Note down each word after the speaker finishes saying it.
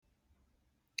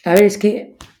A ver, es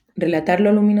que relatar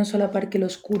lo luminoso a la par que lo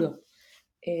oscuro,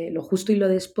 lo justo y lo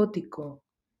despótico,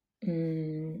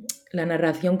 mm, la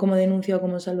narración como denuncia o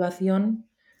como salvación,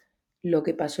 lo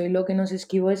que pasó y lo que nos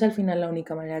esquivó es al final la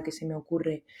única manera que se me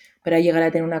ocurre para llegar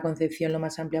a tener una concepción lo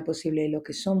más amplia posible de lo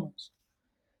que somos.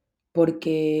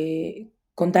 Porque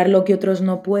contar lo que otros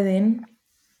no pueden,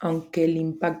 aunque el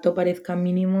impacto parezca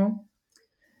mínimo,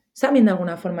 es también de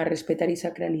alguna forma respetar y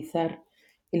sacralizar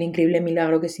el increíble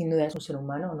milagro que sin duda es un ser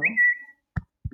humano, ¿no?